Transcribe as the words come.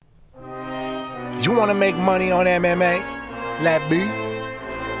You wanna make money on MMA? Let be.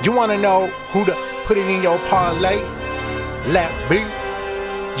 You wanna know who to put it in your parlay? Let be.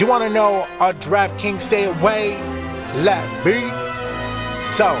 You wanna know our DraftKings stay away? Let be.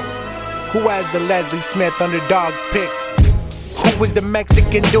 So, who has the Leslie Smith underdog pick? Who is the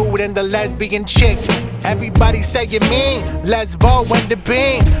Mexican dude and the lesbian chick? Everybody say you mean Lesbo and the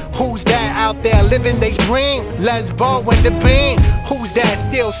Bean. Who's that out there living they dream? Lesbo and the Bean. Who's that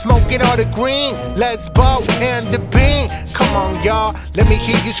still smoking all the green? Lesbo and the Bean. Come on y'all, let me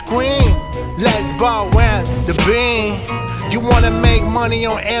hear you scream. Lesbo and the Bean. You wanna make money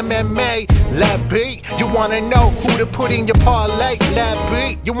on MMA? Let be. You wanna know who to put in your parlay? Let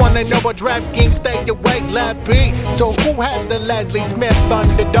be. You wanna know what DraftKings stay awake? Let be. So who has the Leslie Smith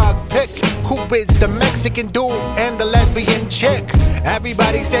underdog pick? Who is the Mexican dude and the lesbian chick?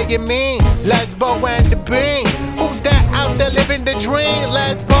 Everybody say you mean Lesbo and the Bean. Who's that out there living the dream?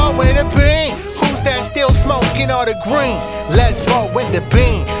 Lesbo and the Bean. Who's that still smoking all the green? Lesbo and the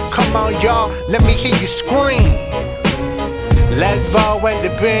Bean. Come on y'all, let me hear you scream. Lesbo and the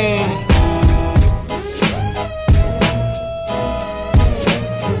Bean.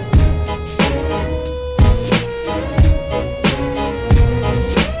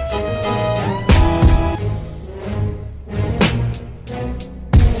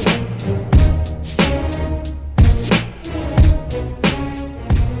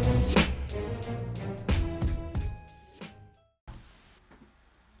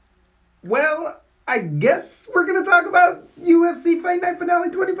 Well, I guess we're going to talk about UFC Fight Night Finale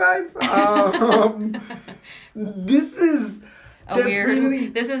 25. This is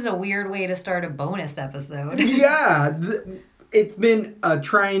a weird way to start a bonus episode. Yeah, it's been a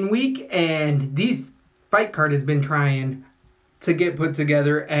trying week, and this fight card has been trying to get put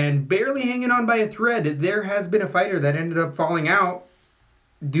together and barely hanging on by a thread. There has been a fighter that ended up falling out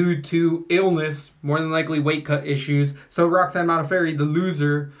due to illness, more than likely weight cut issues. So Roxanne Modafferi, the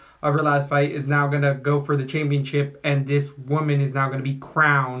loser of her last fight, is now going to go for the championship, and this woman is now going to be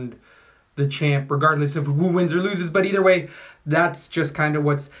crowned the champ, regardless of who wins or loses. But either way, that's just kind of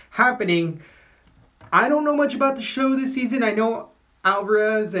what's happening. I don't know much about the show this season. I know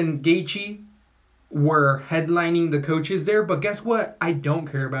Alvarez and Gaethje were headlining the coaches there, but guess what? I don't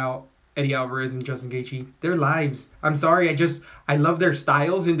care about Eddie Alvarez and Justin Gaethje. Their lives. I'm sorry, I love their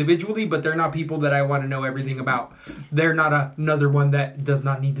styles individually, but they're not people that I want to know everything about. They're not another one that does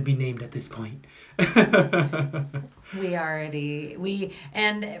not need to be named at this point. And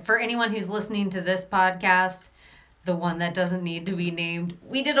for anyone who's listening to this podcast, the one that doesn't need to be named,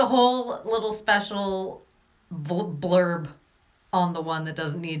 we did a whole little special blurb on the one that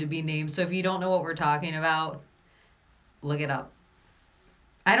doesn't need to be named. So if you don't know what we're talking about, look it up.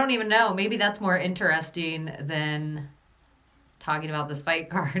 I don't even know. Maybe that's more interesting than talking about this fight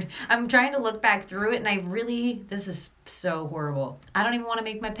card. I'm trying to look back through it, and this is so horrible. I don't even want to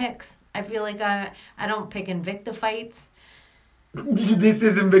make my picks. I feel like I don't pick Invicta fights. This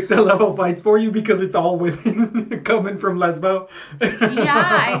is Invicta level fights for you because it's all women coming from Lesbo.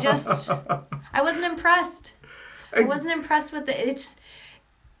 Yeah, I wasn't impressed. I wasn't impressed with it.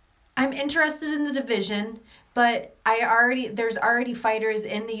 I'm interested in the division. But there's already fighters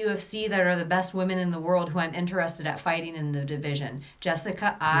in the UFC that are the best women in the world who I'm interested at fighting in the division.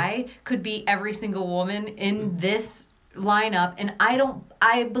 Jessica Eye could be every single woman in this lineup, and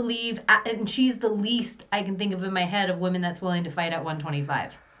I believe, and she's the least I can think of in my head of women that's willing to fight at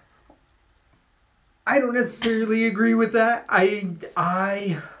 125. I don't necessarily agree with that.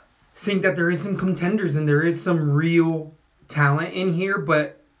 I think that there is some contenders and there is some real talent in here,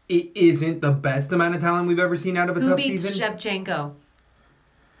 but it isn't the best amount of talent we've ever seen out of a tough season. Who beats Shevchenko?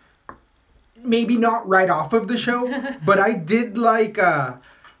 Maybe not right off of the show, but I did like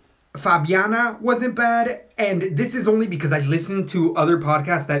Fabiana wasn't bad. And this is only because I listened to other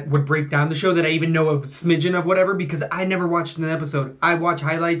podcasts that would break down the show that I even know a smidgen of whatever, because I never watched an episode. I watch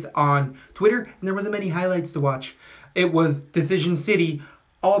highlights on Twitter, and there wasn't many highlights to watch. It was Decision City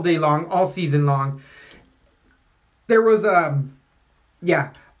all day long, all season long. There was, a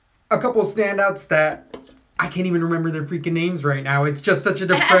couple of standouts that I can't even remember their freaking names right now. It's just such a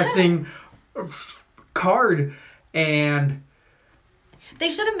depressing card. And they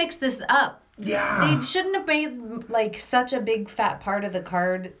should have mixed this up. Yeah. They shouldn't have made like such a big fat part of the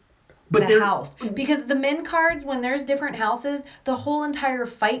card but the house. Because the men cards, when there's different houses, the whole entire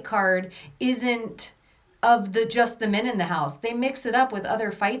fight card isn't of just the men in the house. They mix it up with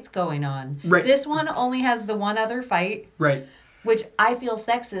other fights going on. Right. This one only has the one other fight. Right. Which I feel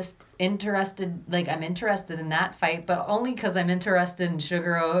sexist interested, like I'm interested in that fight, but only because I'm interested in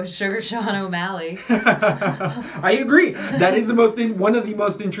Sugar Sean O'Malley. I agree. That is one of the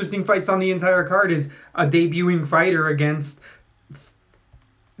most interesting fights on the entire card is a debuting fighter against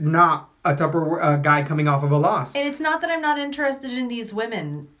not a guy coming off of a loss. And it's not that I'm not interested in these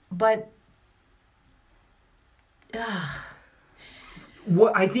women, but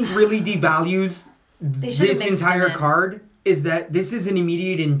what I think really devalues this entire card is that this is an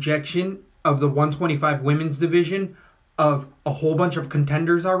immediate injection of the 125 women's division of a whole bunch of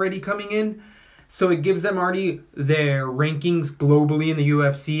contenders already coming in. So it gives them already their rankings globally in the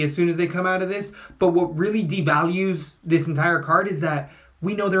UFC as soon as they come out of this. But what really devalues this entire card is that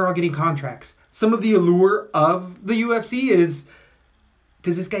we know they're all getting contracts. Some of the allure of the UFC is,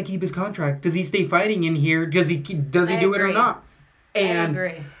 does this guy keep his contract? Does he stay fighting in here? Does he do it or not? And I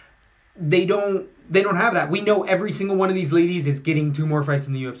agree. They don't have that. We know every single one of these ladies is getting 2 more fights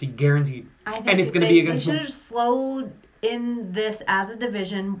in the UFC, guaranteed. And it's going to be against. They should have slowed in this as a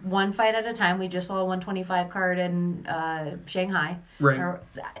division, one fight at a time. We just saw a 125 card in Shanghai. Right.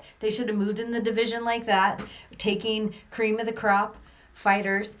 They should have moved in the division like that, taking cream of the crop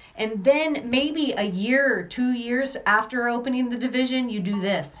fighters, and then maybe a year, 2 years after opening the division, you do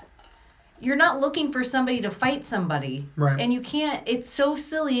this. You're not looking for somebody to fight somebody. Right. And you can't, it's so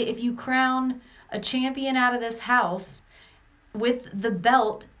silly if you crown a champion out of this house with the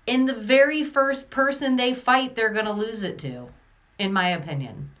belt, and the very first person they fight, they're going to lose it to, in my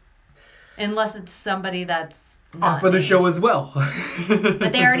opinion. Unless it's somebody that's off of the show as well.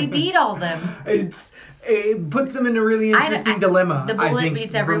 But they already beat all them. It puts them in a really interesting dilemma. The bullet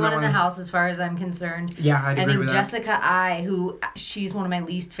beats everyone in the house as far as I'm concerned. Yeah, I'd agree with that. I think Jessica Ai, she's one of my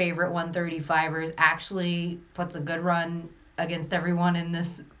least favorite 135ers, actually puts a good run against everyone in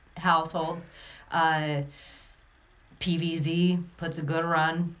this household. PVZ puts a good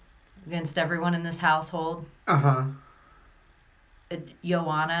run against everyone in this household. Uh-huh.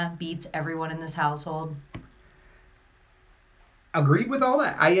 Joanna beats everyone in this household. Agreed with all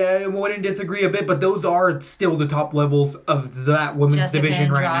that. I wouldn't disagree a bit, but those are still the top levels of that women's division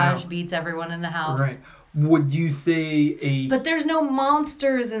right now. Jessica beats everyone in the house. Right. Would you say But there's no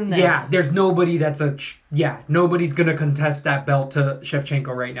monsters in this. Yeah, there's nobody nobody's going to contest that belt to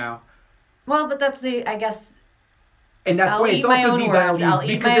Shevchenko right now. Well, but that's I guess... And that's why it's also devalued. I'll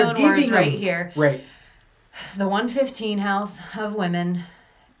eat my own words right here. Right. The 115 house of women...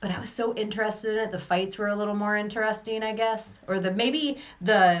 But I was so interested in it. The fights were a little more interesting, I guess. Or maybe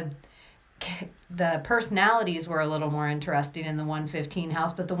the personalities were a little more interesting in the 115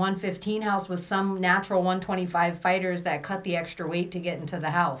 house. But the 115 house was some natural 125 fighters that cut the extra weight to get into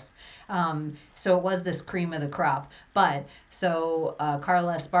the house. So it was this cream of the crop. But, so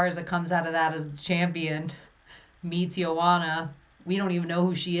Carla Esparza comes out of that as the champion, meets Joanna. We don't even know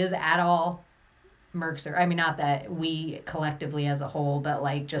who she is at all. Murks her. I mean, not that we collectively as a whole, but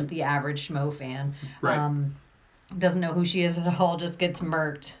like just the average schmo fan. Right. Doesn't know who she is at all, just gets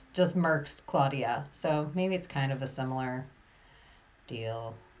murked. Just murks Claudia. So maybe it's kind of a similar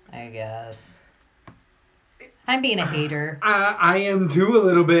deal, I guess. I'm being a hater. I am too a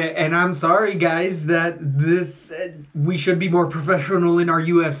little bit, and I'm sorry, guys, that we should be more professional in our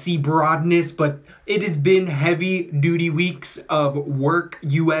UFC broadness, but it has been heavy-duty weeks of work,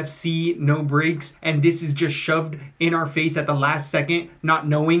 UFC, no breaks, and this is just shoved in our face at the last second, not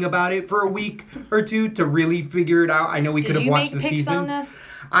knowing about it for a week or two to really figure it out. I know we could have watched the season. Did you make picks on this?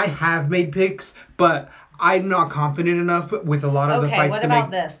 I have made picks, but I'm not confident enough with a lot of the fights to make true picks. Okay, what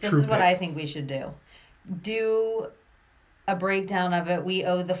about this? This is what I think we should do. Do a breakdown of it. We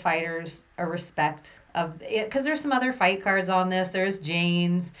owe the fighters a respect of it because there's some other fight cards on this. There's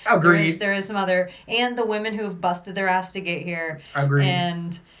Jane's. Agreed. There is some other, and the women who have busted their ass to get here. Agreed.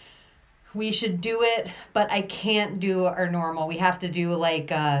 And we should do it, but I can't do our normal. We have to do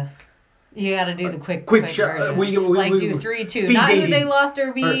like you got to do the quick shot. We do 3-2. Not dating. Who they lost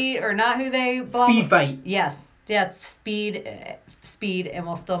or beat, or not who they speed fight. Yes, speed, and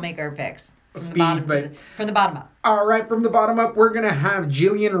we'll still make our picks. From the bottom up. All right, from the bottom up, we're going to have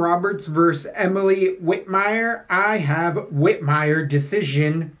Jillian Roberts versus Emily Whitmire. I have Whitmire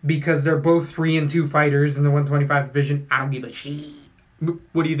decision because they're both 3-2 fighters in the 125 division. I don't give a shit.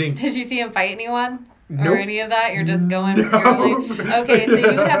 What do you think? Did you see him fight anyone? Nope. Or any of that? You're just going purely... Okay, so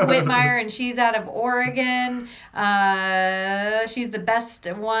you have Whitmire, and she's out of Oregon. She's the best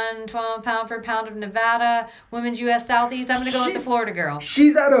 112 pound for pound of Nevada. Women's U.S. Southeast. I'm going to go with the Florida girl.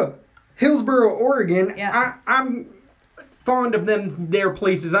 She's out of Hillsboro, Oregon. Yeah. I'm fond of their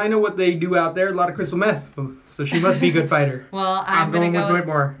places. I know what they do out there. A lot of crystal meth. So she must be a good fighter. Well, I'm going to go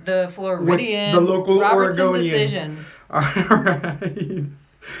with the Floridian the local Robertson Oregonian decision. All right.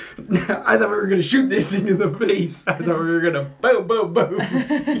 I thought we were going to shoot this thing in the face. I thought we were going to boom, boom, boom.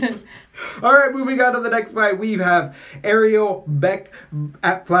 All right, moving on to the next fight. We have Ariel Beck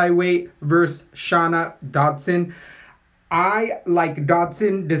at flyweight versus Shauna Dodson. I like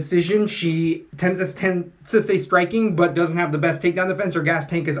Dodson decision. She tends to stay striking, but doesn't have the best takedown defense. Her gas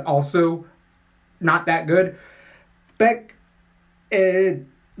tank is also not that good. Beck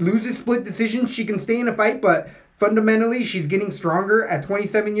loses split decision. She can stay in a fight, but fundamentally, she's getting stronger. At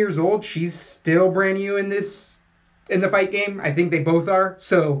 27 years old, she's still brand new in the fight game. I think they both are.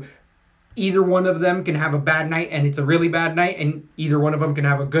 So either one of them can have a bad night, and it's a really bad night, and either one of them can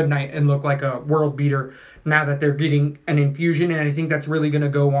have a good night and look like a world beater now that they're getting an infusion. And I think that's really going to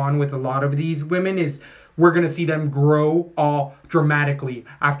go on with a lot of these women is we're going to see them grow all dramatically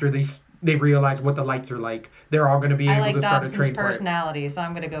after they realize what the lights are like. They're all going to be able to start a trade for it. I like Dobson's personality, so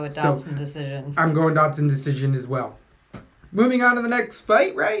I'm going to go with Dobson decision. I'm going Dobson decision as well. Moving on to the next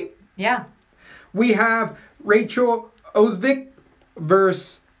fight, right? Yeah. We have Rachel Osvik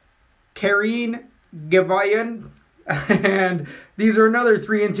versus Karine Gavayan. And these are another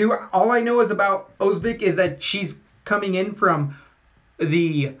 3-2. All I know is about Osvik is that she's coming in from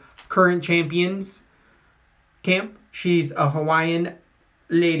the current champions camp. She's a Hawaiian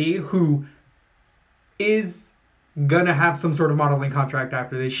lady who is gonna have some sort of modeling contract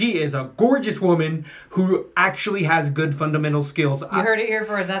after this. She is a gorgeous woman who actually has good fundamental skills. You heard it here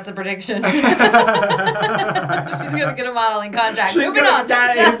first. That's the prediction. She's gonna get a modeling contract. Moving on.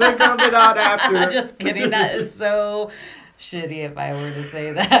 That is coming on after. Just kidding. That is so shitty if I were to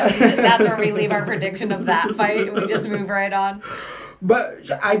say that. That's where we leave our prediction of that fight and we just move right on. But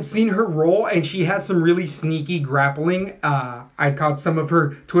I've seen her roll, and she has some really sneaky grappling. I caught some of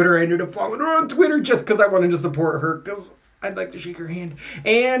her Twitter. I ended up following her on Twitter just because I wanted to support her, because I'd like to shake her hand.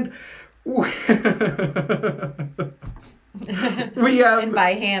 And we have... And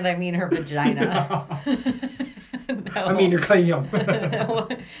by hand, I mean her vagina. No. I mean her clam. I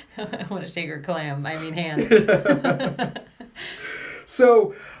want to shake her clam. I mean hand.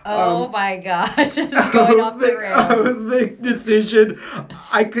 So... Oh my gosh, just going off the rails. It was a big decision.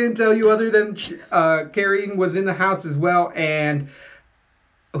 I couldn't tell you other than Karine was in the house as well. And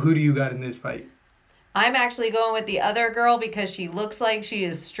who do you got in this fight? I'm actually going with the other girl because she looks like she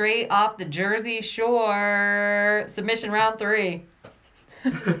is straight off the Jersey Shore. Submission round 3.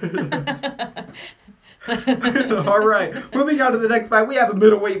 All right, moving on to the next fight. We have a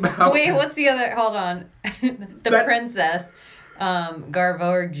middleweight bout. Wait, what's the other? Hold on. Princess.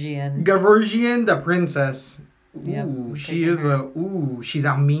 Gavorgian, the princess. Ooh, yep, she is she's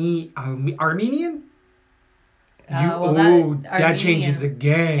Armenian? That changes the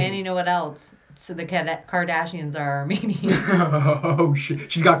game. And you know what else? So the Kardashians are Armenian. Oh,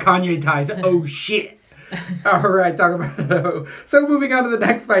 shit. She's got Kanye ties. Oh, shit. All right, talk about that. So moving on to the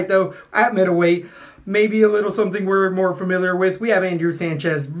next fight, though, at middleweight, maybe a little something we're more familiar with. We have Andrew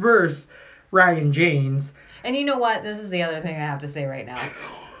Sanchez versus Ryan James. And you know what? This is the other thing I have to say right now.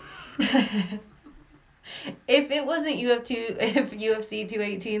 If it wasn't UFC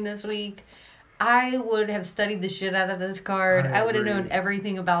 218 this week, I would have studied the shit out of this card. I would have known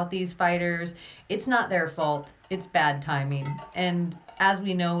everything about these fighters. It's not their fault. It's bad timing. And as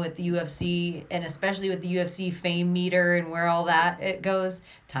we know with the UFC, and especially with the UFC fame meter and where all that it goes,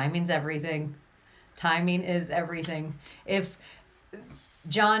 timing's everything. Timing is everything. If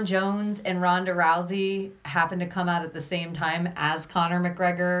John Jones and Ronda Rousey happened to come out at the same time as Conor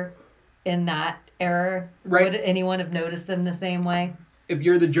McGregor in that era, would anyone have noticed them the same way? If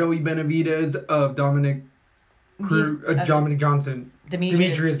you're the Joey Benavidez of Demetrius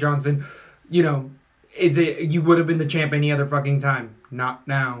Johnson, you know, you would have been the champ any other fucking time. Not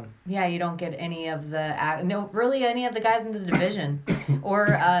now. Yeah, you don't get any of any of the guys in the division.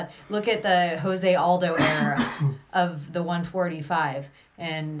 Or look at the Jose Aldo era of the 145.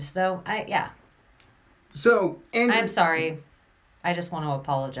 And so, I'm sorry. I just want to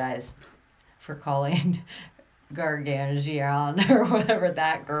apologize for calling Garganjian or whatever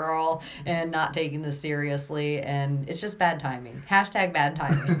that girl and not taking this seriously. And it's just bad timing. Hashtag bad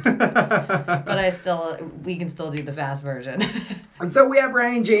timing. But we can still do the fast version. So we have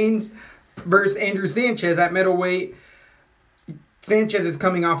Ryan James versus Andrew Sanchez at middleweight. Sanchez is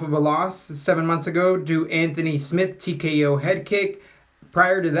coming off of a loss 7 months ago to Anthony Smith, TKO head kick.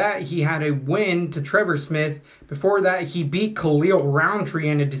 Prior to that, he had a win to Trevor Smith. Before that, he beat Khalil Roundtree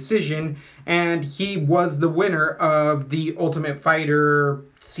in a decision, and he was the winner of the Ultimate Fighter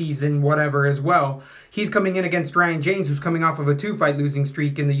season, whatever, as well. He's coming in against Ryan James, who's coming off of a 2-fight losing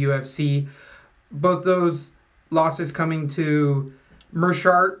streak in the UFC. Both those losses coming to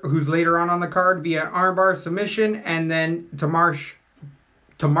Mershart, who's later on the card, via armbar submission, and then to Marsh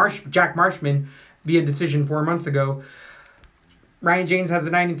Jack Marshman via decision 4 months ago. Ryan James has a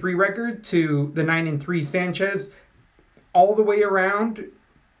 9-3 record to the 9-3 Sanchez. All the way around,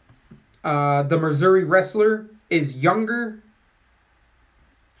 the Missouri wrestler is younger,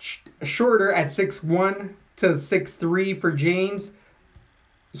 shorter at 6'1" to 6'3" for James.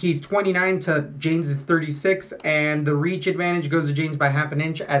 He's 29 to James is 36, and the reach advantage goes to James by half an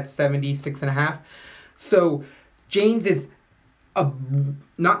inch at 76.5. So James is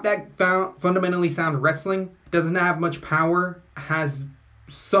not that fundamentally sound wrestling, doesn't have much power, has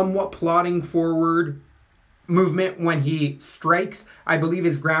somewhat plodding forward movement when he strikes. I believe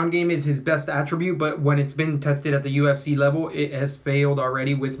his ground game is his best attribute, but when it's been tested at the UFC level, it has failed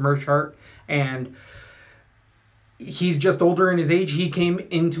already with Meerschaert, and he's just older in his age. He came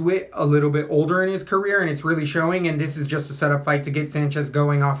into it a little bit older in his career, and it's really showing, and this is just a setup fight to get Sanchez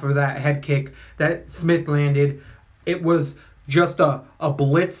going off of that head kick that Smith landed. It was just a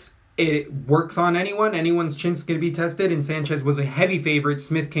blitz. It works on anyone. Anyone's chin's going to be tested, and Sanchez was a heavy favorite.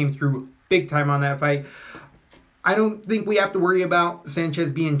 Smith came through big time on that fight. I don't think we have to worry about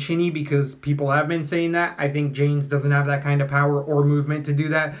Sanchez being chinny because people have been saying that. I think James doesn't have that kind of power or movement to do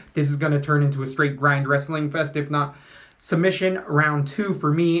that. This is going to turn into a straight grind wrestling fest, if not submission. Round 2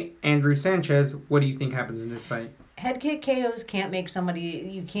 for me, Andrew Sanchez. What do you think happens in this fight? Head kick KOs can't make somebody,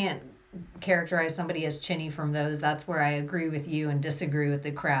 you can't characterize somebody as chinny from those. That's where I agree with you and disagree with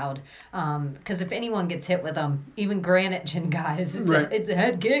the crowd. Because if anyone gets hit with them, even granite chin guys, it's a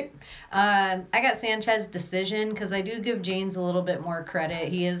head kick. I got Sanchez decision because I do give James a little bit more credit.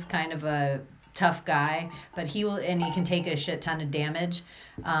 He is kind of a tough guy, but he can take a shit ton of damage.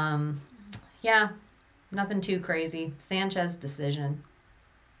 Yeah, nothing too crazy. Sanchez decision.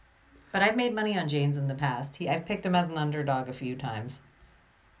 But I've made money on James in the past. I've picked him as an underdog a few times.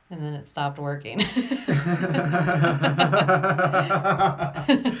 And then it stopped working. I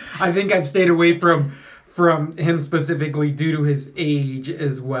think I've stayed away from him specifically due to his age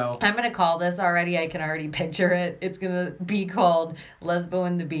as well. I'm going to call this already. I can already picture it. It's going to be called Lesbo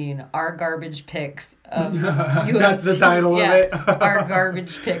and the Bean, our garbage picks of UFC. That's the title of it? Our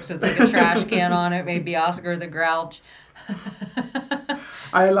garbage picks with like a trash can on it. Maybe Oscar the Grouch.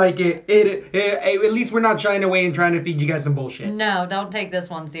 I like it. At least we're not shying away and trying to feed you guys some bullshit. No, don't take this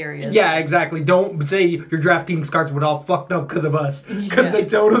one serious. Yeah, exactly. Don't say your DraftKings cards were all fucked up because of us. Because they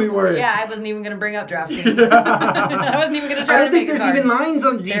totally were. Yeah, I wasn't even going to bring up DraftKings. I wasn't even going to try to I don't think there's even lines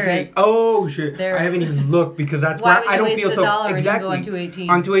on DK. Oh, shit. I haven't even looked because that's why I don't feel so... Exactly. On 218?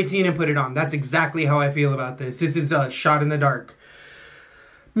 On 218 and put it on. That's exactly how I feel about this. This is a shot in the dark.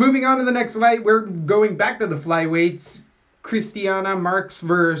 Moving on to the next fight, we're going back to the flyweights. Christiana Marks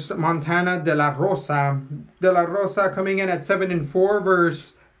versus Montana De La Rosa. De La Rosa coming in at 7-4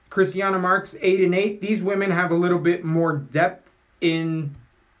 versus Christiana Marks 8-8. These women have a little bit more depth in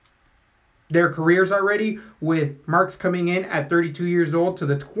their careers already, with Marks coming in at 32 years old to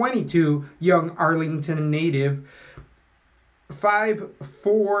the 22 young Arlington native.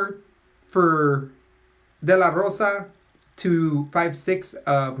 5'4" for De La Rosa to 5'6"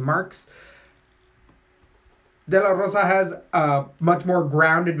 of Marks. De La Rosa has a much more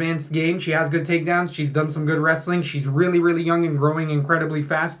ground advanced game. She has good takedowns. She's done some good wrestling. She's really, really young and growing incredibly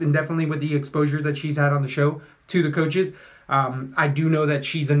fast, and definitely with the exposure that she's had on the show to the coaches. I do know that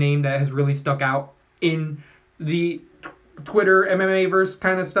she's a name that has really stuck out in the Twitter MMA-verse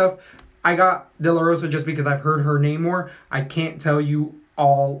kind of stuff. I got De La Rosa just because I've heard her name more. I can't tell you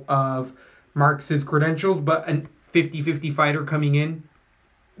all of Marks' credentials, but a 50-50 fighter coming in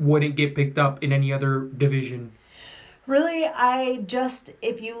wouldn't get picked up in any other division. Really,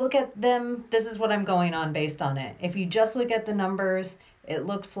 if you look at them, this is what I'm going on based on it. If you just look at the numbers, it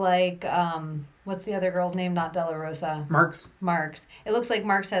looks like, what's the other girl's name? Not De La Rosa. Marks. It looks like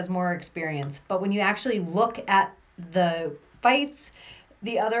Marks has more experience. But when you actually look at the fights,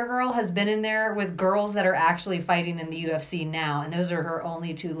 the other girl has been in there with girls that are actually fighting in the UFC now, and those are her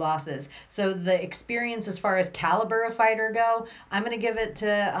only 2 losses. So the experience as far as caliber of fighter go, I'm going to give it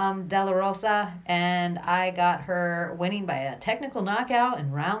to De La Rosa, and I got her winning by a technical knockout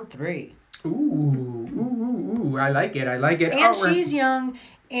in round 3. Ooh, I like it. And she's young,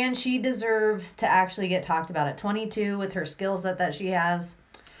 and she deserves to actually get talked about at 22 with her skill set that she has.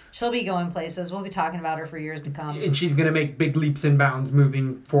 She'll be going places. We'll be talking about her for years to come. And she's going to make big leaps and bounds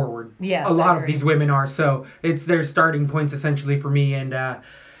moving forward. Yes, a lot of these women are. So it's their starting points essentially for me. And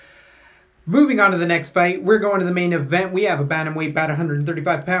moving on to the next fight, we're going to the main event. We have a bantamweight bout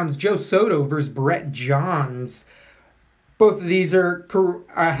 135 pounds. Joe Soto versus Brett Johns. Both of these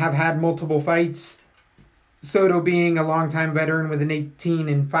have had multiple fights. Soto being a longtime veteran with an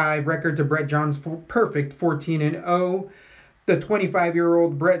 18-5 record to Brett Johns' perfect 14-0. The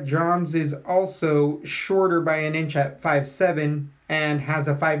 25-year-old Brett Johns is also shorter by an inch at 5'7" and has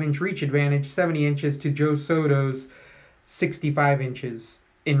a 5-inch reach advantage, 70 inches to Joe Soto's 65 inches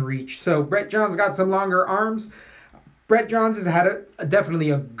in reach. So Brett Johns got some longer arms. Brett Johns has had definitely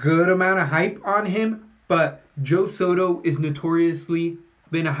a good amount of hype on him, but Joe Soto is notoriously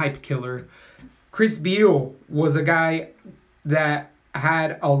been a hype killer. Chris Beal was a guy that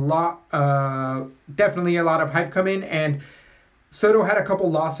had a lot, definitely a lot of hype come in, and Soto had a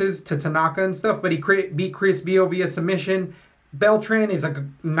couple losses to Tanaka and stuff, but he beat Chris Beal via submission. Beltran is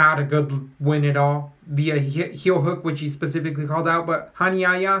not a good win at all via heel hook, which he specifically called out, but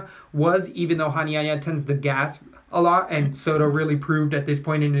Hanayaya was, even though Hanayaya tends to gas a lot, and Soto really proved at this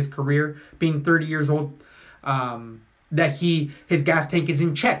point in his career, being 30 years old, that his gas tank is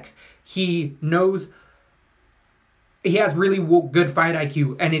in check. He knows he has really good fight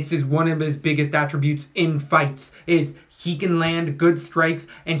IQ, and it's one of his biggest attributes in fights is he can land good strikes,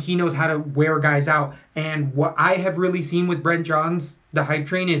 and he knows how to wear guys out. And what I have really seen with Brett Johns, the hype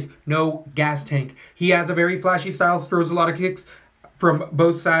train, is no gas tank. He has a very flashy style, throws a lot of kicks from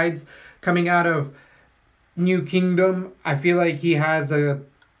both sides. Coming out of New Kingdom, I feel like he has a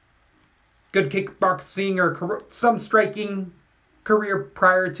good kickboxing or some striking career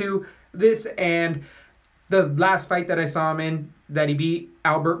prior to this, and the last fight that I saw him in, that he beat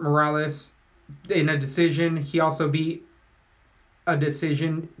Albert Morales in a decision. He also beat a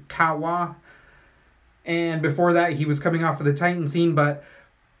decision Kawa. And before that, he was coming off of the Titan scene, but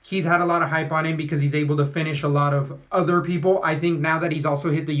he's had a lot of hype on him because he's able to finish a lot of other people. I think now that he's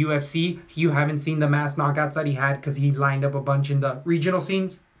also hit the UFC, you haven't seen the mass knockouts that he had because he lined up a bunch in the regional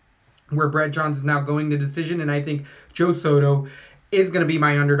scenes where Brett Johns is now going to decision. And I think Joe Soto is going to be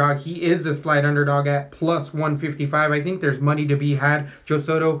my underdog. He is a slight underdog at plus 155. I think there's money to be had. Joe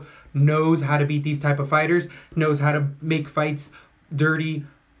Soto knows how to beat these type of fighters, knows how to make fights dirty,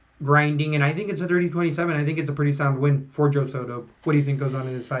 grinding, and I think it's a 30-27. I think it's a pretty sound win for Joe Soto. What do you think goes on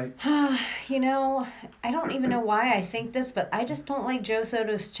in this fight? You know, I don't even know why I think this, but I just don't like Joe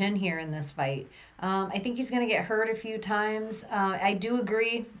Soto's chin here in this fight. I think he's going to get hurt a few times. I do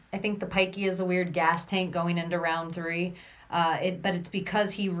agree. I think the pikey is a weird gas tank going into round 3. But it's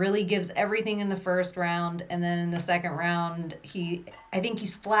because he really gives everything in the first round, and then in the second round, I think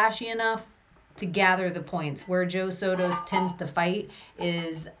he's flashy enough to gather the points. Where Joe Soto's tends to fight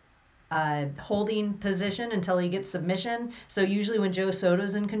is holding position until he gets submission. So usually when Joe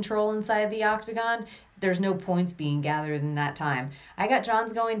Soto's in control inside the octagon, there's no points being gathered in that time. I got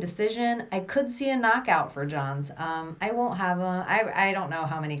Johns going decision. I could see a knockout for Johns. I won't have I don't know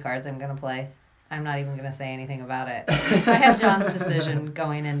how many cards I'm going to play. I'm not even going to say anything about it. I have John's decision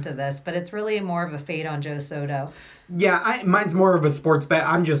going into this, but it's really more of a fade on Joe Soto. Yeah, mine's more of a sports bet.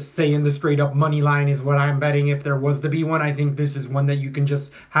 I'm just saying the straight up money line is what I'm betting if there was to be one. I think this is one that you can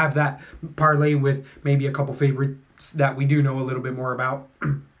just have that parlay with maybe a couple favorites that we do know a little bit more about.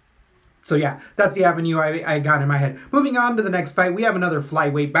 So yeah, that's the avenue I got in my head. Moving on to the next fight, we have another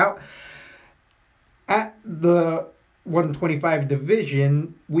flyweight bout. At the 125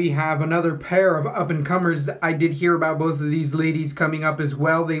 division, we have another pair of up-and-comers. I did hear about both of these ladies coming up as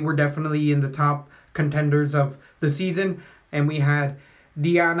well. They were definitely in the top contenders of the season. And we had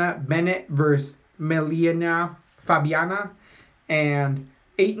Diana Bennett versus Melina Fabiana. And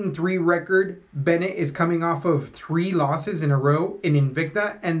 8-3 record. Bennett is coming off of 3 losses in a row in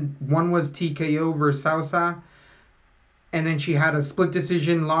Invicta. And one was TKO versus Sousa. And then she had a split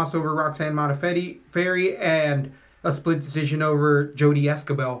decision loss over Roxanne Modafferi and a split decision over Jodie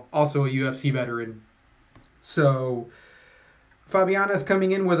Esquibel, also a UFC veteran. So Fabiana's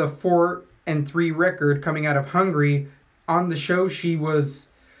coming in with a 4-3 record coming out of Hungary. On the show, she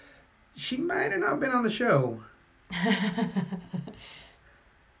might have not been on the show.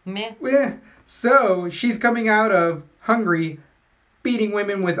 Meh. Yeah. So she's coming out of Hungary, beating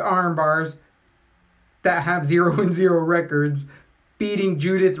women with arm bars that have 0-0 records, beating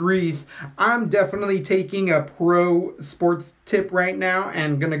Judith Reese. I'm definitely taking a pro sports tip right now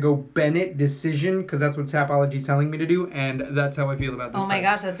and going to go Bennett decision because that's what Tapology is telling me to do, and that's how I feel about this Oh my fight.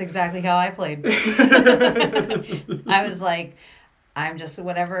 gosh, that's exactly how I played. I was like, I'm just,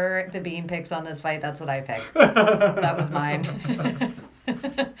 whatever the bean picks on this fight, that's what I pick. That was mine.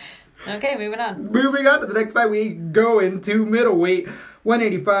 Okay, moving on. Moving on to the next fight, we go into middleweight,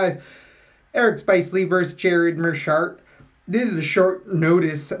 185. Eric Spicely versus Jared Mearshart. This is a short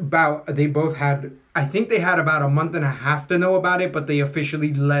notice bout. They both had, I think they had about a month and a half to know about it, but they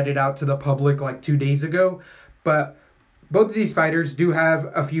officially let it out to the public like 2 days ago. But both of these fighters do have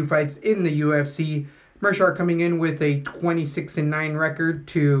a few fights in the UFC. Mearshart coming in with a 26-9 record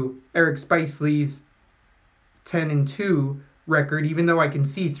to Eric Spicely's 10-2 record, even though I can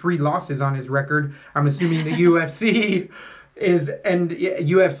see 3 losses on his record. I'm assuming the UFC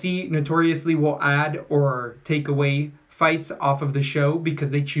UFC notoriously will add or take away fights off of the show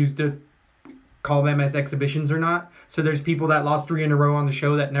because they choose to call them as exhibitions or not. So there's people that lost 3 in a row on the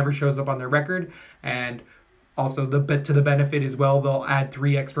show that never shows up on their record, and also to the benefit as well, they'll add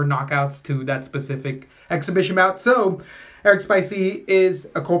 3 extra knockouts to that specific exhibition bout. So Eric Spicely is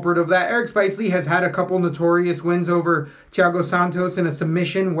a culprit of that. Eric Spicely has had a couple notorious wins over Thiago Santos in a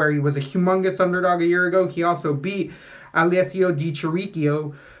submission where he was a humongous underdog a year ago. He also beat Alessio Di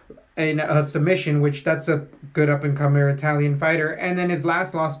Chirico in a submission, which that's a good up-and-comer Italian fighter. And then his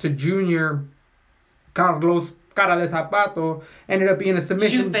last loss to Junior Carlos Cara de Zapato ended up being a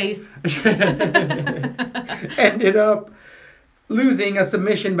submission. Shoe face. Ended up losing a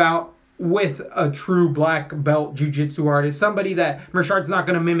submission bout with a true black belt jiu-jitsu artist. Somebody that Meerschaert's not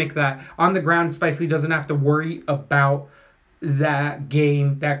going to mimic that. On the ground, Spicely doesn't have to worry about that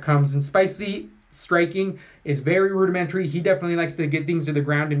game that comes. And Spicely striking is very rudimentary. He definitely likes to get things to the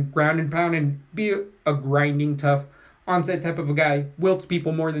ground and pound and be a grinding, tough, onset type of a guy. Wilts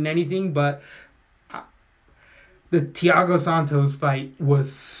people more than anything, but the Thiago Santos fight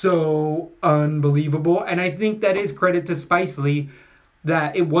was so unbelievable. And I think that is credit to Spicely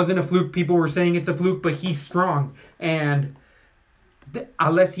that it wasn't a fluke. People were saying it's a fluke, but he's strong. And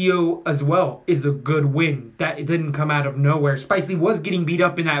Alessio as well is a good win. That it didn't come out of nowhere. Spicely was getting beat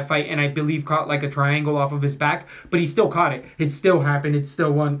up in that fight and I believe caught like a triangle off of his back, but he still caught it. It still happened. It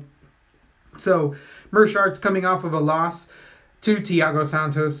still won. So Meerschaert's coming off of a loss to Thiago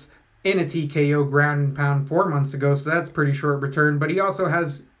Santos in a TKO ground and pound 4 months ago, so that's pretty short return. But he also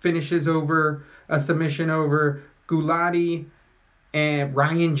has finishes over a submission over Gulati and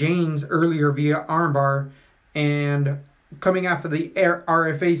Ryan James earlier via armbar. And coming off of the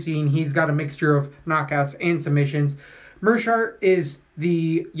RFA scene, he's got a mixture of knockouts and submissions. Meerschaert is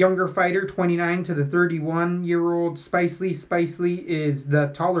the younger fighter, 29 to the 31-year-old Spicely. Spicely is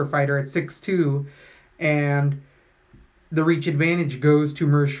the taller fighter at 6'2", and the reach advantage goes to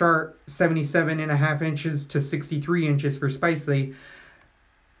Meerschaert, 77.5 inches to 63 inches for Spicely.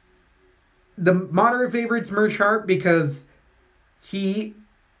 The moderate favorite's Meerschaert because he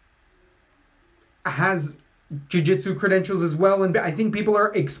has jiu-jitsu credentials as well, and I think people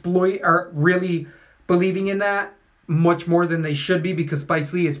are really believing in that much more than they should be because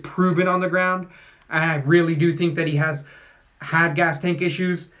Spicely is proven on the ground, and I really do think that he has had gas tank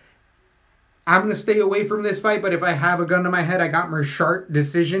issues. I'm going to stay away from this fight, but if I have a gun to my head, I got Meerschaert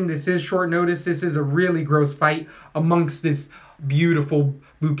decision. This is short notice. This is a really gross fight amongst this beautiful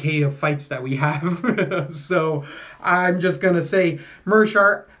bouquet of fights that we have. So I'm just going to say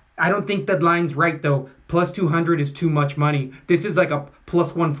Meerschaert. I don't think that line's right, though. Plus 200 is too much money. This is like a plus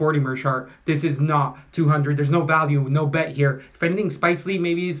 140 Meerschaert. This is not 200. There's no value, no bet here. If anything, Spicely,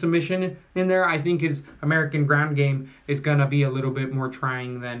 maybe his submission in there, I think his American ground game is going to be a little bit more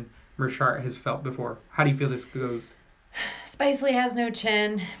trying than Meerschaert has felt before. How do you feel this goes? Spicely has no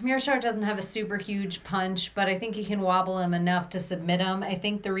chin. Meerschaert doesn't have a super huge punch, but I think he can wobble him enough to submit him. I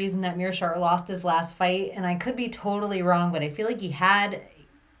think the reason that Meerschaert lost his last fight, and I could be totally wrong, but I feel like he had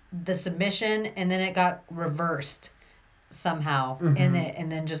the submission and then it got reversed somehow, and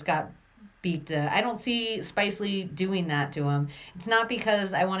then just got beat. I don't see Spicely doing that to him. It's not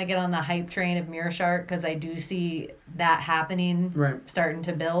because I want to get on the hype train of Meerschaert, because I do see that happening, starting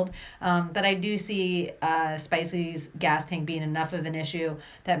to build. But I do see Spicely's gas tank being enough of an issue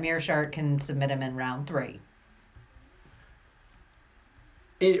that Meerschaert can submit him in round 3.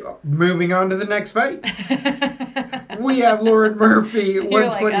 Moving on to the next fight. We have Lauren Murphy,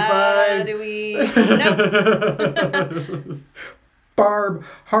 125. Do we? No. Barb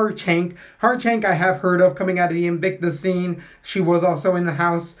Harchank. Harchank I have heard of coming out of the Invicta scene. She was also in the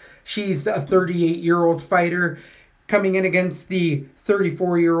house. She's a 38-year-old fighter coming in against the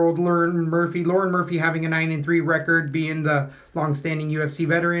 34-year-old Lauren Murphy. Lauren Murphy having a 9-3 record, being the long-standing UFC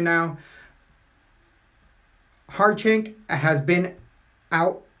veteran now. Harchank has been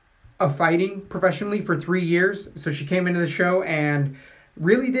out of fighting professionally for 3 years. So she came into the show and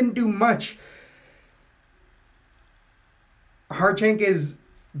really didn't do much. Harchank is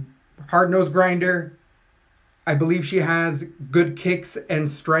hard-nosed grinder. I believe she has good kicks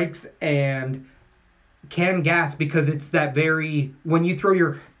and strikes and can gas because it's that very... When you throw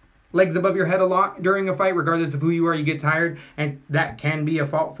your legs above your head a lot during a fight, regardless of who you are, you get tired, and that can be a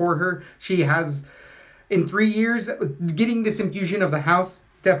fault for her. She has, in 3 years, getting this infusion of the house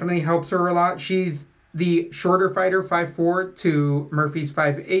definitely helps her a lot. She's the shorter fighter, 5'4", to Murphy's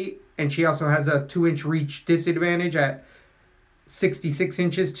 5'8", and she also has a 2-inch reach disadvantage at 66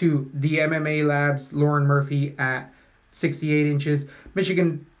 inches to the MMA Labs Lauren Murphy at 68 inches.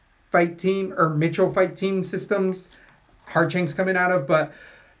 Michigan Fight Team, or Mitchell Fight Team Systems, Harchank's coming out of. But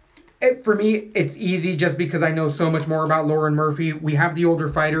for me, it's easy just because I know so much more about Lauren Murphy. We have the older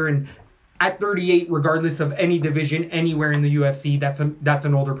fighter, and at 38, regardless of any division, anywhere in the UFC, that's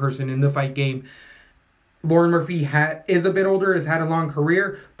an older person in the fight game. Lauren Murphy is a bit older, has had a long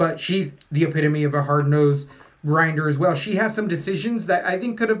career, but she's the epitome of a hard-nosed grinder as well. She has some decisions that I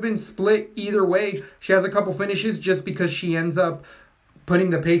think could have been split either way. She has a couple finishes just because she ends up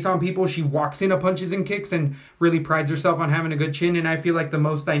putting the pace on people. She walks into punches and kicks and really prides herself on having a good chin. And I feel like the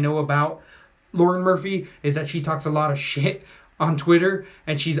most I know about Lauren Murphy is that she talks a lot of shit on Twitter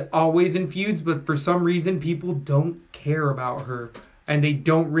and she's always in feuds, but for some reason people don't care about her and they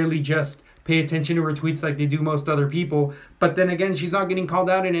don't really just pay attention to her tweets like they do most other people. But then again, she's not getting called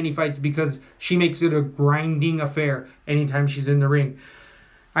out in any fights because she makes it a grinding affair anytime she's in the ring.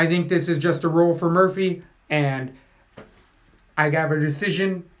 I think this is just a role for Murphy, and I got her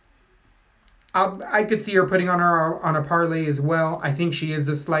decision. I could see her putting on her on a parlay as well. I think she is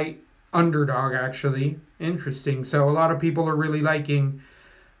a slight underdog, actually. Interesting. So a lot of people are really liking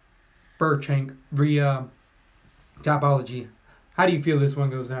Burchank via Topology. How do you feel this one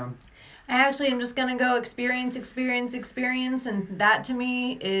goes down? I actually am just going to go experience, and that to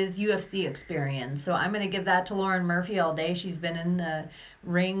me is UFC experience. So I'm going to give that to Lauren Murphy all day. She's been in the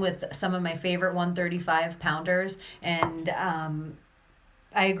ring with some of my favorite 135-pounders, and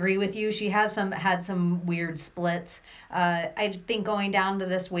I agree with you. She has had some weird splits. I think going down to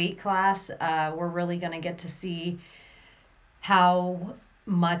this weight class, we're really going to get to see how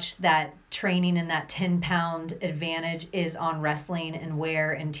much that training and that 10-pound advantage is on wrestling and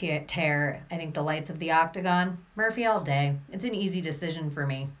wear and tear. I think the lights of the octagon, Murphy all day. It's an easy decision for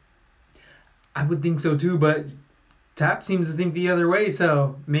me. I would think so too, but Tap seems to think the other way,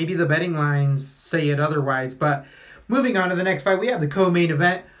 so maybe the betting lines say it otherwise. But moving on to the next fight, we have the co-main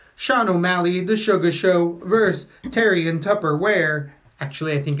event. Sean O'Malley, The Sugar Show, versus Terry and Tupperware.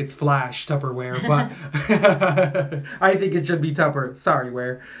 Actually, I think it's Flash Tupperware, but I think it should be Tupper. Sorry,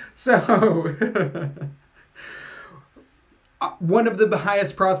 Ware. So, one of the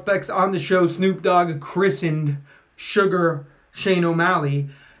highest prospects on the show, Snoop Dogg, christened Sugar Shane O'Malley,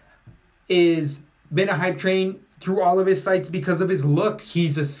 is been a hype train through all of his fights because of his look.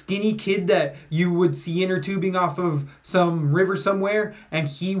 He's a skinny kid that you would see inner tubing off of some river somewhere, and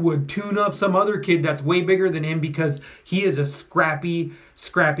he would tune up some other kid that's way bigger than him because he is a scrappy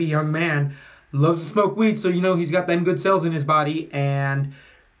young man. Loves to smoke weed, so you know he's got them good cells in his body, and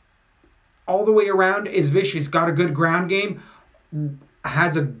all the way around is vicious. Got a good ground game,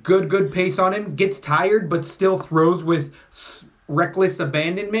 has a good pace on him, gets tired, but still throws with reckless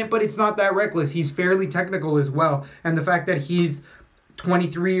abandonment, but it's not that reckless. He's fairly technical as well. And the fact that he's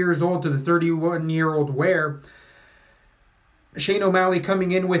 23 years old to the 31-year-old Ware, Shane O'Malley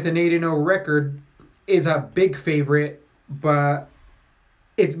coming in with an 8-0 record is a big favorite, but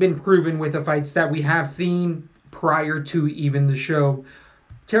it's been proven with the fights that we have seen prior to even the show.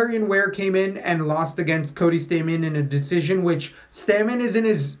 Terrion Ware came in and lost against Cody Stamann in a decision, which Stamann isn't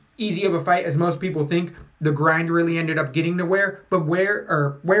as easy of a fight as most people think. The grind really ended up getting to Ware, but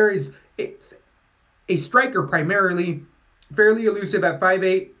Ware is a striker primarily, fairly elusive at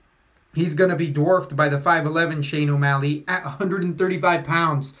 5'8". He's going to be dwarfed by the 5'11" Shane O'Malley at 135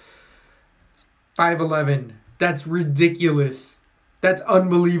 pounds. 5'11". That's ridiculous. That's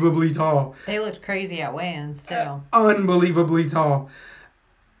unbelievably tall. They looked crazy at weigh-ins, too. Unbelievably tall.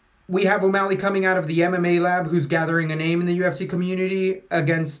 We have O'Malley coming out of the MMA lab, who's gathering a name in the UFC community,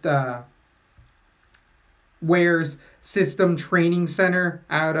 against Ware's System Training Center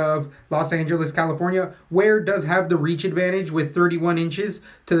out of Los Angeles, California. Ware does have the reach advantage with 31 inches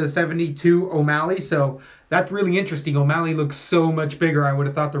to the 72 O'Malley, so that's really interesting. O'Malley looks so much bigger. I would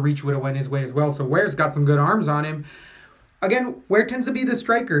have thought the reach would have went his way as well, so Ware's got some good arms on him. Again, Ware tends to be the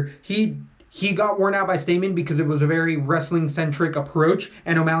striker. He got worn out by Stamann because it was a very wrestling-centric approach,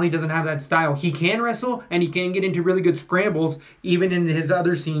 and O'Malley doesn't have that style. He can wrestle, and he can get into really good scrambles, even in his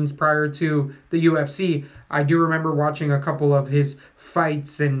other scenes prior to the UFC. I do remember watching a couple of his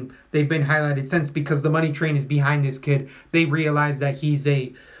fights, and they've been highlighted since because the money train is behind this kid. They realize that he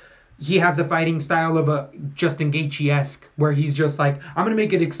has a fighting style of a Justin Gaethje-esque, where he's just like, I'm going to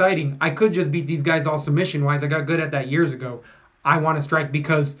make it exciting. I could just beat these guys all submission-wise. I got good at that years ago. I want to strike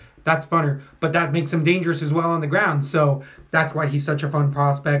because that's funner, but that makes him dangerous as well on the ground. So that's why he's such a fun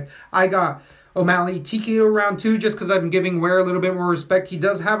prospect. I got O'Malley TKO round 2 just because I'm giving Ware a little bit more respect. He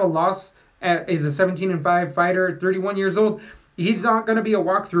does have a loss. Is a 17-5 fighter, 31 years old. He's not going to be a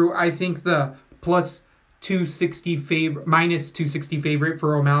walkthrough. I think the plus 260 favorite, minus 260 favorite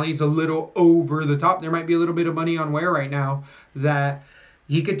for O'Malley's a little over the top. There might be a little bit of money on Ware right now that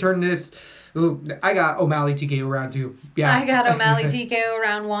he could turn this. Ooh, I got O'Malley TKO round 2. Yeah, I got O'Malley TKO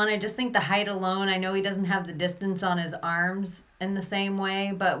round 1. I just think the height alone, I know he doesn't have the distance on his arms in the same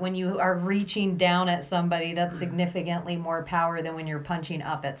way, but when you are reaching down at somebody, that's significantly more power than when you're punching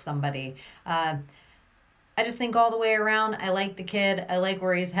up at somebody. I just think all the way around, I like the kid. I like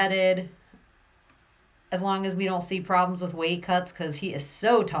where he's headed. As long as we don't see problems with weight cuts, because he is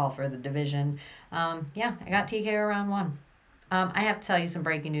so tall for the division. I got TKO round 1. I have to tell you some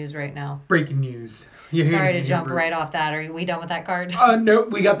breaking news right now. Breaking news. Sorry to jump right off that. Are we done with that card? No,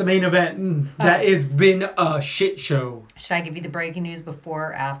 we got the main event. That has been a shit show. Should I give you the breaking news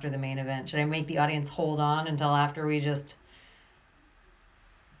before or after the main event? Should I make the audience hold on until after we just...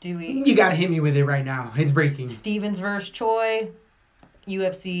 You gotta hit me with it right now. It's breaking. Stevens versus Choi,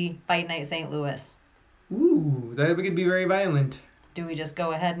 UFC Fight Night St. Louis. Ooh, that could be very violent. Do we just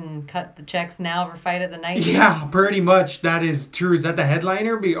go ahead and cut the checks now for Fight of the Night? Yeah, pretty much. That is true. Is that the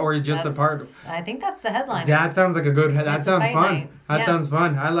headliner or just a part? I think that's the headliner. That sounds like a good... That sounds fun. That sounds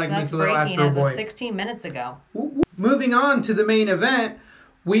fun. I like me some little Astro Boy. As of 16 minutes ago. Moving on to the main event,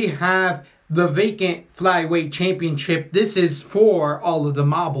 we have the vacant flyweight championship. This is for all of the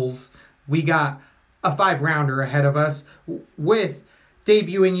marbles. We got a 5-rounder ahead of us with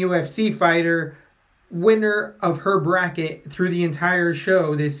debuting UFC fighter, winner of her bracket through the entire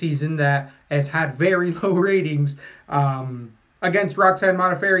show this season that has had very low ratings, against Roxanne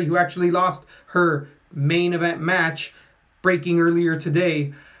Modafferi, who actually lost her main event match, breaking earlier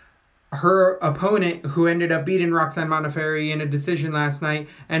today. Her opponent, who ended up beating Roxanne Modafferi in a decision last night,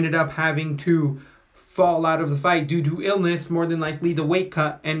 ended up having to fall out of the fight due to illness. More than likely the weight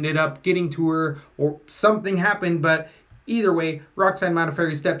cut ended up getting to her, or something happened, but either way, Roxanne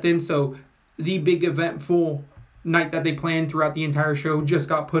Modafferi stepped in, so the big eventful night that they planned throughout the entire show just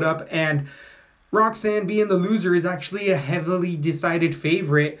got put up, and Roxanne, being the loser, is actually a heavily decided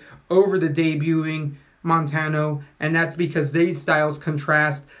favorite over the debuting Montano, and that's because these styles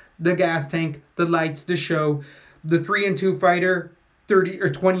contrast. The gas tank, the lights, the show. The 3-2 fighter,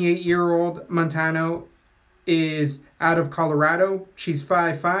 28-year-old Montano, is out of Colorado. She's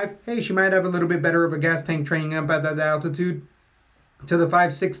 5'5". Hey, she might have a little bit better of a gas tank training up at that altitude. To the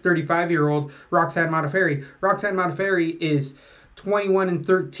 5'6", 35-year-old Roxanne Modafferi. Roxanne Modafferi is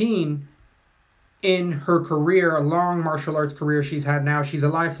 21-13 in her career, a long martial arts career she's had now. She's a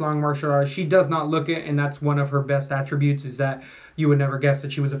lifelong martial artist. She does not look it, and that's one of her best attributes, is that you would never guess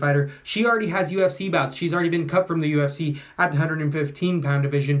that she was a fighter. She already has UFC bouts. She's already been cut from the UFC at the 115-pound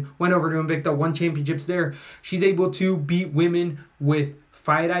division, went over to Invicta, won championships there. She's able to beat women with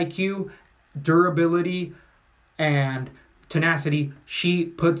fight IQ, durability, and tenacity. She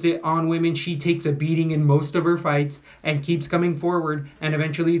puts it on women. She takes a beating in most of her fights and keeps coming forward, and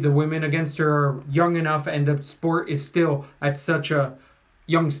eventually the women against her are young enough, and the sport is still at such a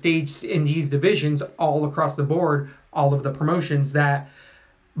young stage in these divisions all across the board, all of the promotions, that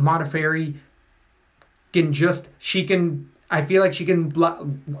Modafferi I feel like she can,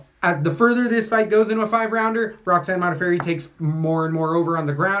 the further this fight goes into a 5-rounder, Roxanne Modafferi takes more and more over on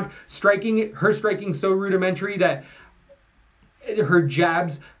the ground. Her striking so rudimentary that her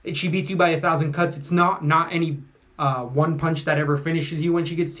jabs, she beats you by 1,000 cuts. It's not any one punch that ever finishes you when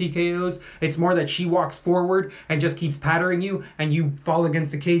she gets TKOs. It's more that she walks forward and just keeps pattering you, and you fall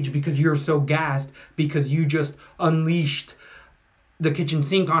against the cage because you're so gassed, because you just unleashed the kitchen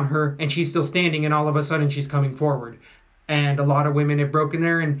sink on her, and she's still standing, and all of a sudden she's coming forward. And a lot of women have broken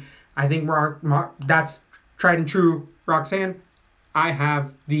there, and I think that's tried and true Roxanne. I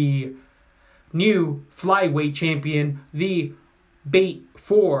have the new flyweight champion. The bait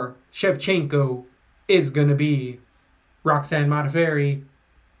for Shevchenko is going to be Roxanne Modafferi.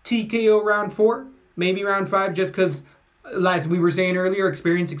 TKO round 4, maybe round 5, just because, as we were saying earlier,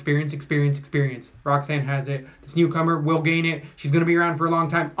 experience. Roxanne has it. This newcomer will gain it. She's going to be around for a long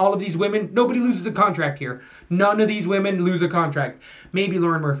time. All of these women, nobody loses a contract here. None of these women lose a contract. Maybe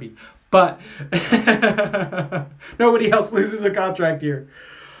Lauren Murphy. But nobody else loses a contract here.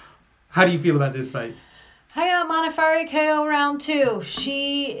 How do you feel about this fight? I got Modafferi KO round 2.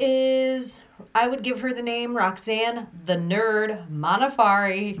 She is, I would give her the name Roxanne the Nerd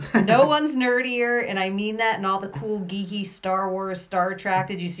Modafferi. No one's nerdier, and I mean that in all the cool, geeky Star Wars, Star Trek.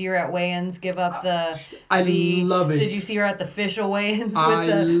 Did you see her at weigh-ins give up I love it. Did you see her at the official weigh-ins with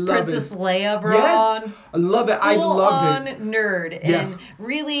the Princess Leia bra on? Yes, I love it. I loved it. Nerd. And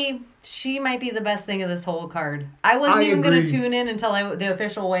really, she might be the best thing of this whole card. I wasn't even going to tune in until the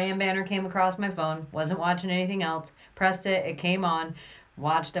official weigh-in banner came across my phone. Wasn't watching anything else. Pressed it. It came on.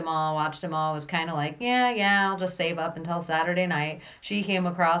 Watched them all. Was kind of like, yeah, I'll just save up until Saturday night. She came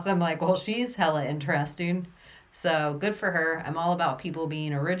across. I'm like, well, she's hella interesting. So good for her. I'm all about people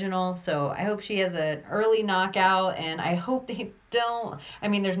being original. So I hope she has an early knockout, and I hope they don't. I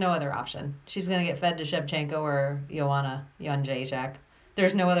mean, there's no other option. She's gonna get fed to Shevchenko or Joanna Jędrzejczyk.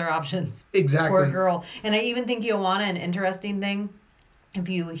 There's no other options. Exactly. Poor girl. And I even think Joanna, an interesting thing, if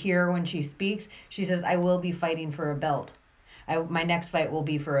you hear when she speaks, she says, I will be fighting for a belt. My next fight will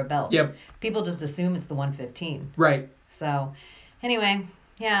be for a belt. Yep. People just assume it's the 115. Right. So, anyway,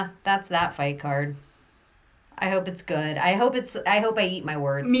 yeah, that's that fight card. I hope it's good. I hope I eat my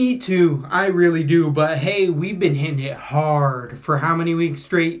words. Me too. I really do. But hey, we've been hitting it hard for how many weeks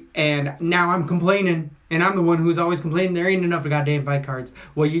straight, and now I'm complaining, and I'm the one who's always complaining there ain't enough goddamn fight cards.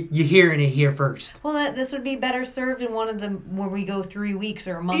 Well, you're hearing it here first. Well, this would be better served in one of them where we go 3 weeks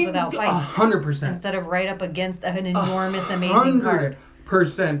or a month without fights. 100%. Instead of right up against an enormous, amazing card.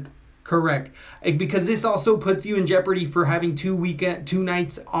 100% correct. Because this also puts you in jeopardy for having 2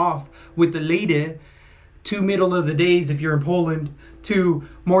 nights off with the lady. 2 middle of the days if you're in Poland, 2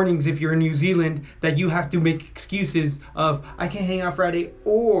 mornings if you're in New Zealand, that you have to make excuses of, I can't hang out Friday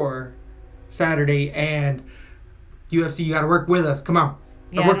or Saturday, and UFC, you got to work with us. Come on.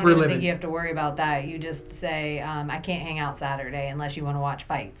 Yeah, I work for a don't living. think you have to worry about that. You just say, I can't hang out Saturday unless you want to watch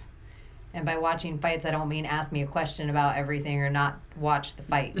fights. And by watching fights, I don't mean ask me a question about everything or not watch the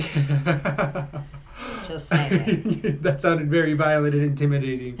fight. Just saying. That sounded very violent and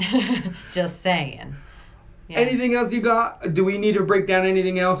intimidating. Just saying. Yeah. Anything else you got? Do we need to break down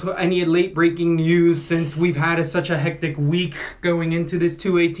anything else? Any late breaking news since we've had such a hectic week going into this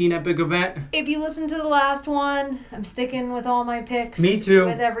 218 epic event? If you listen to the last one, I'm sticking with all my picks. Me too.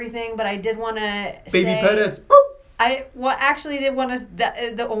 With everything, but I did want to Baby say... Pettis. I actually did want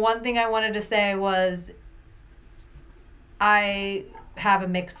to... The one thing I wanted to say was I have a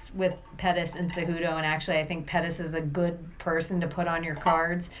mix with Pettis and Cejudo, and actually I think Pettis is a good person to put on your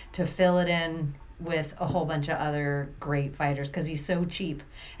cards to fill it in with a whole bunch of other great fighters because he's so cheap.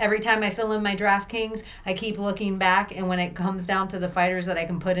 Every time I fill in my DraftKings, I keep looking back, and when it comes down to the fighters that I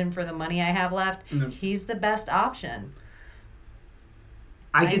can put in for the money I have left, he's the best option.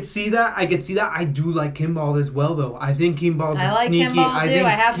 I could see that. I do like Kimball as well, though. I think Kimball's I like sneaky. Kimball, too. Think I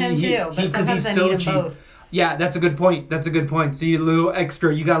have him, too. But because sometimes he's I so need them cheap. both. Yeah, that's a good point. So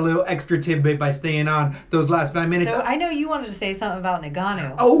you got a little extra tidbit by staying on those last 5 minutes. So I know you wanted to say something about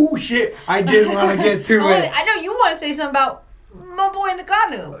Ngannou. Oh, shit. I did want to get to it. I know you want to say something about my boy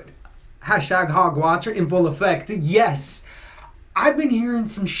Ngannou. Hashtag Hog Watcher in full effect. Yes. I've been hearing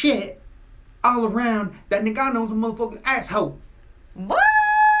some shit all around that Ngannou's a motherfucking asshole. What?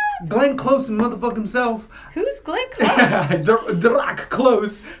 Glenn Close and motherfucker himself. Who's Glenn Close? The Rock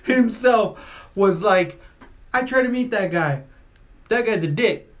Close himself was like, I try to meet that guy. That guy's a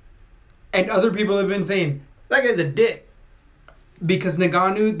dick. And other people have been saying, that guy's a dick. Because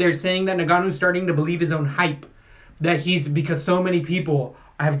Ngannou, they're saying that Ngannou's starting to believe his own hype. Because so many people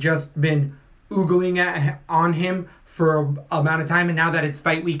have just been oogling on him for an amount of time. And now that it's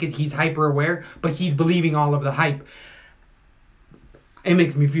fight week, he's hyper aware. But he's believing all of the hype. It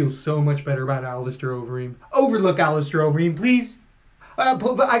makes me feel so much better about Alistair Overeem. Overlook Alistair Overeem, please.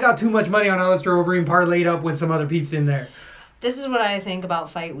 I got too much money on Alistair Overeem parlayed up with some other peeps in there. This is what I think about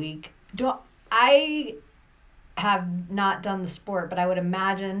fight week. I have not done the sport, but I would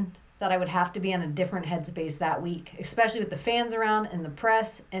imagine that I would have to be on a different headspace that week, especially with the fans around and the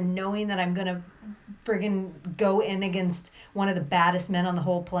press, and knowing that I'm going to friggin' go in against one of the baddest men on the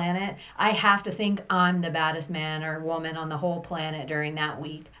whole planet. I have to think I'm the baddest man or woman on the whole planet during that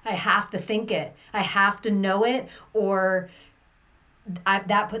week. I have to think it. I have to know it, or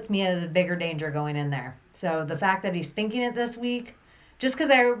that puts me at a bigger danger going in there. So the fact that he's thinking it this week, just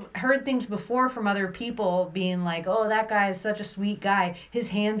because I heard things before from other people being like, oh, that guy is such a sweet guy. His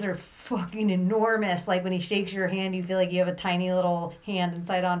hands are fucking enormous. Like when he shakes your hand, you feel like you have a tiny little hand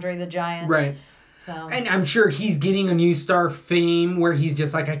inside Andre the Giant. Right. So. And I'm sure he's getting a new star fame where he's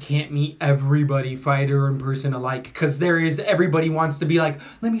just like, I can't meet everybody, fighter and person alike. Because everybody wants to be like,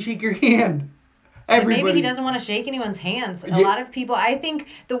 let me shake your hand. Everybody. Maybe he doesn't want to shake anyone's hands. A lot of people, I think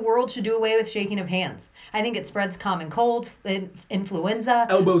the world should do away with shaking of hands. I think it spreads common cold, influenza.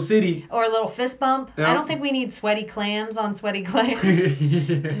 Elbow City. Or a little fist bump. Yep. I don't think we need sweaty clams on sweaty clams.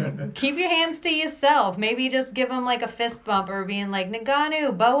 Yeah. Keep your hands to yourself. Maybe just give them like a fist bump or being like,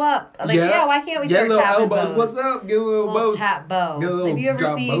 Ngannou, bow up. Like, yeah, why can't we start tapping elbows. bows? What's up? Give a little bow. Tap bow. Have you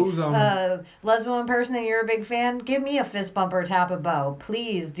ever seen a lesbian person and you're a big fan? Give me a fist bump or tap a bow.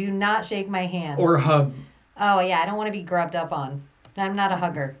 Please do not shake my hand. Or hug. Oh, yeah, I don't want to be grubbed up on. I'm not a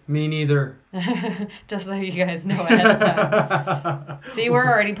hugger. Me neither. Just so you guys know ahead of time. See, we're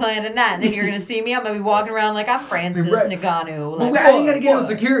already planning that. And then you're going to see me. I'm going to be walking around like I'm Francis Ngannou. Like, I ain't got to get on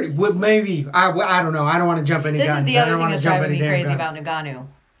security. Well, maybe. I don't know. I don't want to jump any This guns. is the other thing that's driving me crazy guns. about Ngannou.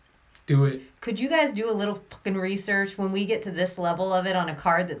 Do it. Could you guys do a little fucking research when we get to this level of it on a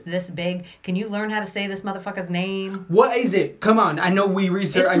card that's this big? Can you learn how to say this motherfucker's name? What is it? Come on. I know we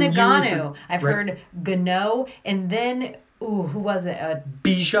research. It's Ngannou. I've heard Gano, and then, who was it?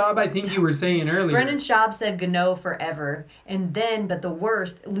 Bishop, I think you were saying earlier. Brendan Schaub said Gano forever. And then, but the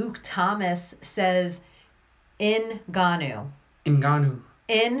worst, Luke Thomas says Ngannou. Ngannou.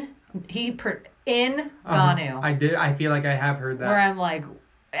 Ngannou. I feel like I have heard that. Where I'm like,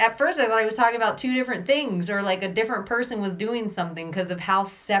 at first I thought he was talking about two different things, or like a different person was doing something because of how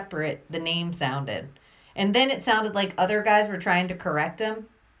separate the name sounded. And then it sounded like other guys were trying to correct him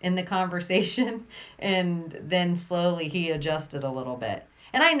in the conversation, and then slowly he adjusted a little bit.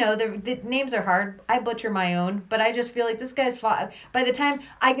 And I know the names are hard. I butcher my own, but I just feel like this guy's by the time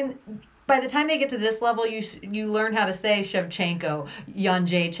they get to this level, you learn how to say Shevchenko,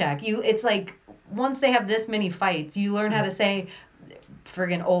 Jędrzejczyk. It's like once they have this many fights, you learn how to say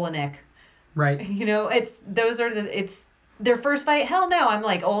friggin' Olenek. Right. You know, it's their first fight. Hell no, I'm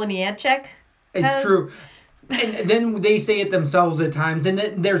like Oleniechek. It's true. And then they say it themselves at times. And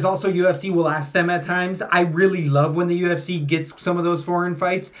then there's also UFC will ask them at times. I really love when the UFC gets some of those foreign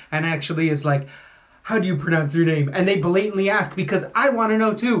fights and actually is like, how do you pronounce your name? And they blatantly ask because I want to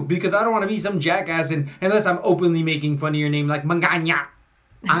know too. Because I don't want to be some jackass unless I'm openly making fun of your name like Manganya.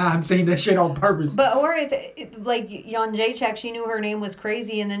 I'm saying that shit on purpose. But or if like Jędrzejczyk, she knew her name was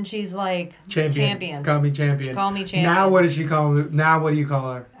crazy, and then she's like champion. Call me champion. Call me champion. Now what does she call me? Now what do you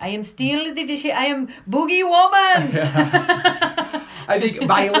call her? I am still I am Boogie Woman. I think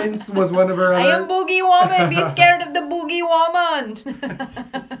violence was one of her. I am Boogie Woman. Be scared of the Boogie Woman.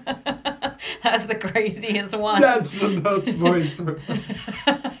 That's the craziest one. That's the nuts voice.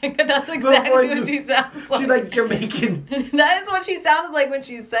 That's exactly what she sounds like. She likes Jamaican. That is what she sounded like when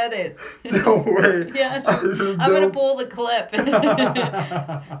she said it. No way. Yeah, I'm going to pull the clip.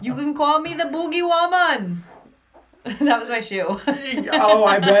 You can call me the Boogie Woman. That was my shoe. Oh,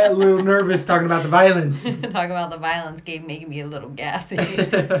 I bet. A little nervous talking about the violence. Talking about the violence making me a little gassy. I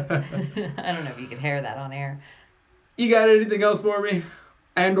don't know if you could hear that on air. You got anything else for me?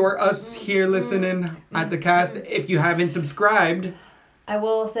 And or us here listening at the cast. If you haven't subscribed. I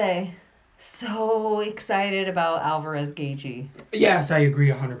will say, so excited about Alvarez Gaethje. Yes, I agree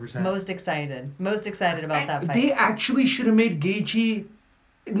 100%. Most excited about that fight. They actually should have made Gaethje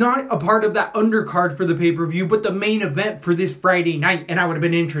not a part of that undercard for the pay-per-view, but the main event for this Friday night, and I would have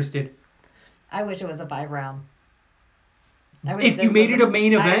been interested. I wish it was a 5-round. If you made it a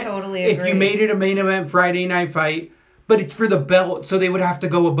main event, I totally agree. If you made it a main event Friday night fight, but it's for the belt, so they would have to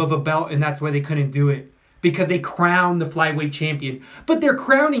go above a belt, and that's why they couldn't do it. Because they crowned the flyweight champion. But they're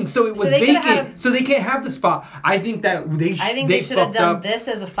crowning, so it was vacant. So they can't have the spot. I think that they should have done this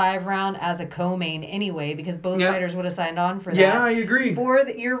as a 5-round as a co-main anyway, because both fighters would have signed on for that. Yeah, I agree.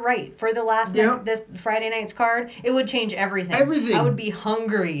 You're right. For the last night, this Friday night's card, it would change everything. Everything. I would be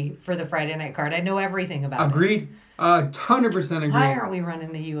hungry for the Friday night card. I know everything about it. Agreed. 100% agree. Why aren't we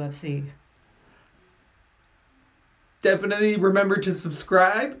running the UFC? Definitely remember to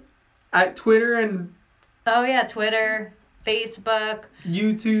subscribe at Twitter and... Oh, yeah, Twitter, Facebook,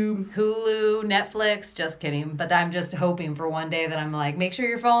 YouTube, Hulu, Netflix. Just kidding. But I'm just hoping for one day that I'm like, make sure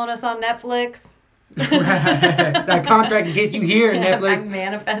you're following us on Netflix. That contract in case you hear Netflix. I'm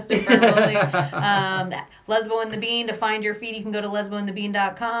manifesting for Lily. Lesbo and the Bean. To find your feed, you can go to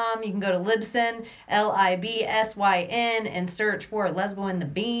lesboandthebean.com. You can go to Libsyn, Libsyn, and search for Lesbo and the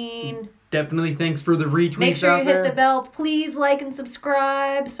Bean. Definitely thanks for the retweets. Make sure you hit there. the bell. Please like and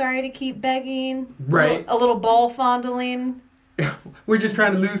subscribe. Sorry to keep begging. Right. A little ball fondling. We're just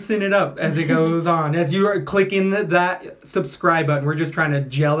trying to loosen it up as it goes on. As you are clicking that subscribe button, we're just trying to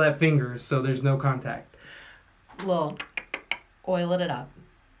gel that finger so there's no contact. Little oil it up.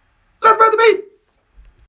 Let's run the beat!